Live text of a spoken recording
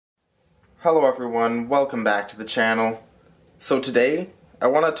Hello everyone, welcome back to the channel. So today, I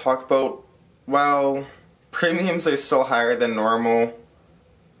want to talk about, well, premiums are still higher than normal.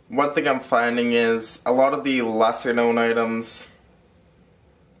 One thing I'm finding is a lot of the lesser known items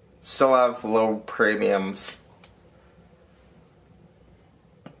still have low premiums.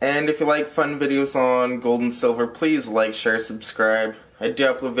 And if you like fun videos on gold and silver, please like, share, subscribe. I do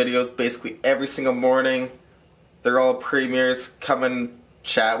upload videos basically every single morning. They're all premiers. Come and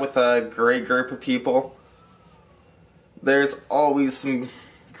chat with a great group of people. There's always some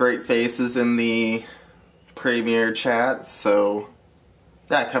great faces in the premier chat, so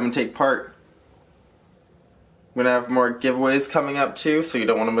yeah, come and take part. I'm gonna have more giveaways coming up too, so you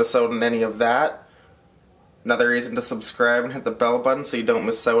don't want to miss out on any of that. Another reason to subscribe and hit the bell button so you don't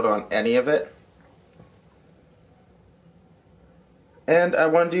miss out on any of it. And I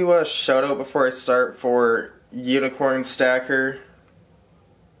want to do a shout out before I start for MillennialStacker.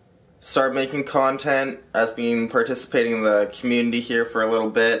 Start making content. I've been participating in the community here for a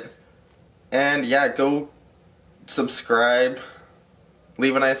little bit. And yeah, go subscribe,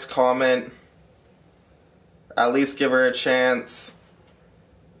 leave a nice comment, at least give her a chance.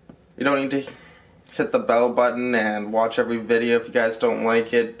 You don't need to hit the bell button and watch every video if you guys don't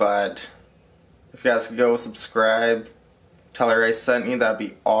like it, but if you guys could go subscribe, tell her I sent you, that'd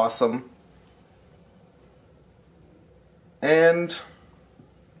be awesome. And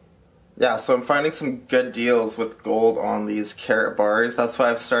yeah, so I'm finding some good deals with gold on these carat bars. That's why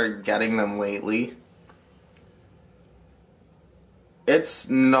I've started getting them lately. It's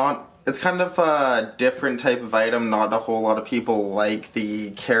kind of a different type of item. Not a whole lot of people like the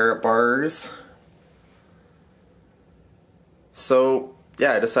carat bars. So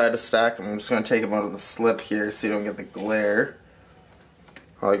yeah, I decided to stack them. I'm just going to take them out of the slip here so you don't get the glare.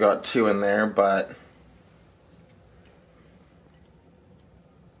 Well, I got two in there, but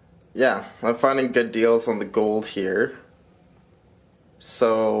yeah, I'm finding good deals on the gold here.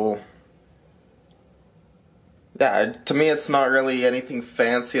 So yeah, to me it's not really anything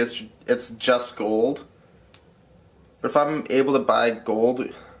fancy, it's just gold. But if I'm able to buy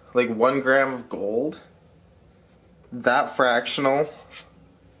gold, like 1 gram of gold, that fractional,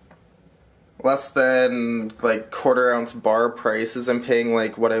 less than like quarter-ounce bar prices, I'm paying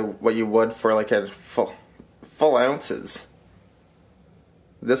like what you would for like a full ounces.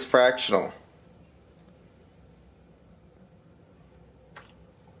 This fractional,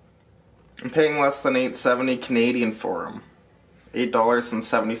 I'm paying less than $8.70 Canadian for them.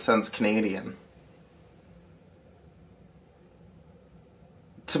 $8.70 Canadian.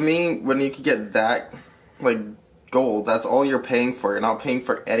 To me, when you could get that, like gold, that's all you're paying for. You're not paying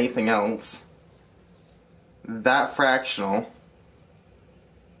for anything else. That fractional,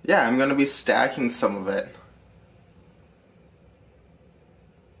 yeah, I'm gonna be stacking some of it.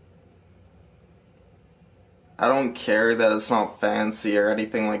 I don't care that it's not fancy or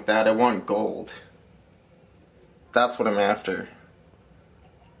anything like that. I want gold. That's what I'm after.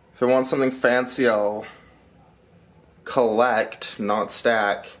 If I want something fancy, I'll collect, not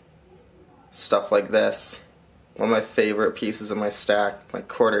stack. Stuff like this. One of my favorite pieces of my stack, my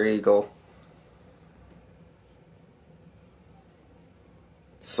quarter eagle.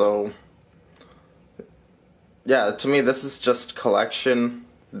 So yeah, to me this is just collection.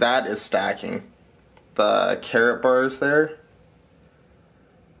 That is stacking. The carat bars there,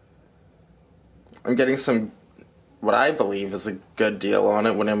 I'm getting some, what I believe is a good deal on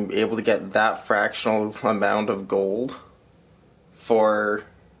it when I'm able to get that fractional amount of gold for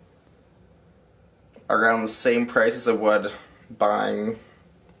around the same price as I would buying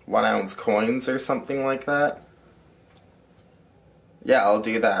 1 ounce coins or something like that. Yeah, I'll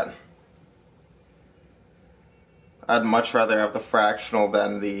do that. I'd much rather have the fractional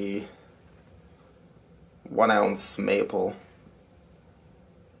than the 1 ounce maple.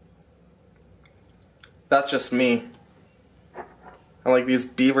 That's just me. I like these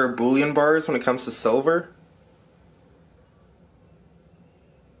beaver bullion bars when it comes to silver.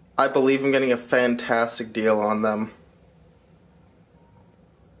 I believe I'm getting a fantastic deal on them.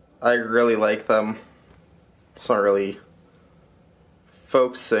 I really like them. It's not really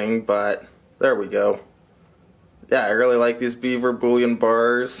focusing, but there we go. Yeah, I really like these beaver bullion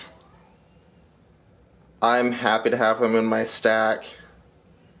bars. I'm happy to have them in my stack.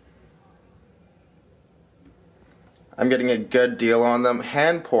 I'm getting a good deal on them.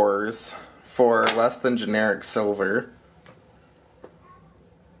 Hand pours for less than generic silver.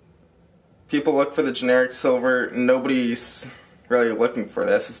 People look for the generic silver. Nobody's really looking for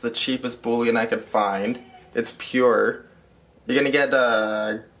this. It's the cheapest bullion I could find. It's pure. You're gonna get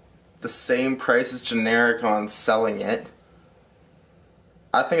the same price as generic on selling it.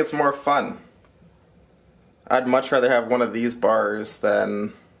 I think it's more fun. I'd much rather have one of these bars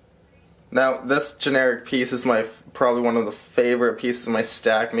than... Now, this generic piece is probably one of the favorite pieces of my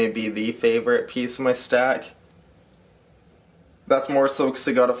stack, maybe the favorite piece of my stack. That's more so because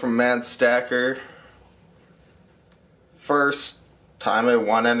I got it from MillennialStacker. First time I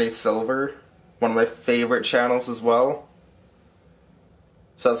won any silver. One of my favorite channels as well.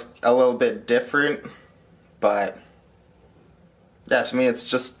 So that's a little bit different, but yeah, to me it's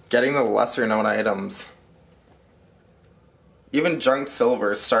just getting the lesser known items. Even junk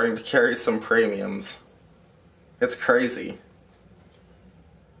silver is starting to carry some premiums. It's crazy.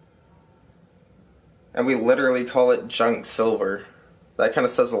 And we literally call it junk silver. That kind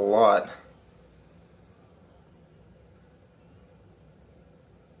of says a lot.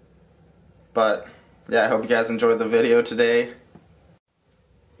 But yeah, I hope you guys enjoyed the video today.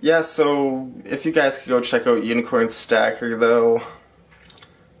 Yeah, so if you guys could go check out MillennialStacker though.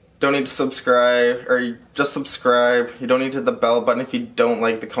 Don't need to subscribe, or just subscribe. You don't need to hit the bell button if you don't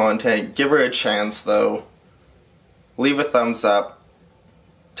like the content. Give her a chance though. Leave a thumbs up.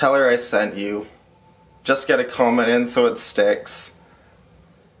 Tell her I sent you. Just get a comment in so it sticks.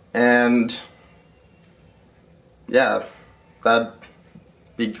 And yeah, that'd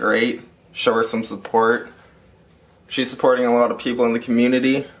be great. Show her some support. She's supporting a lot of people in the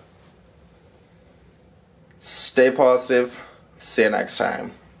community. Stay positive. See you next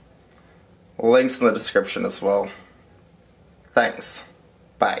time. Links in the description as well. Thanks.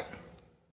 Bye.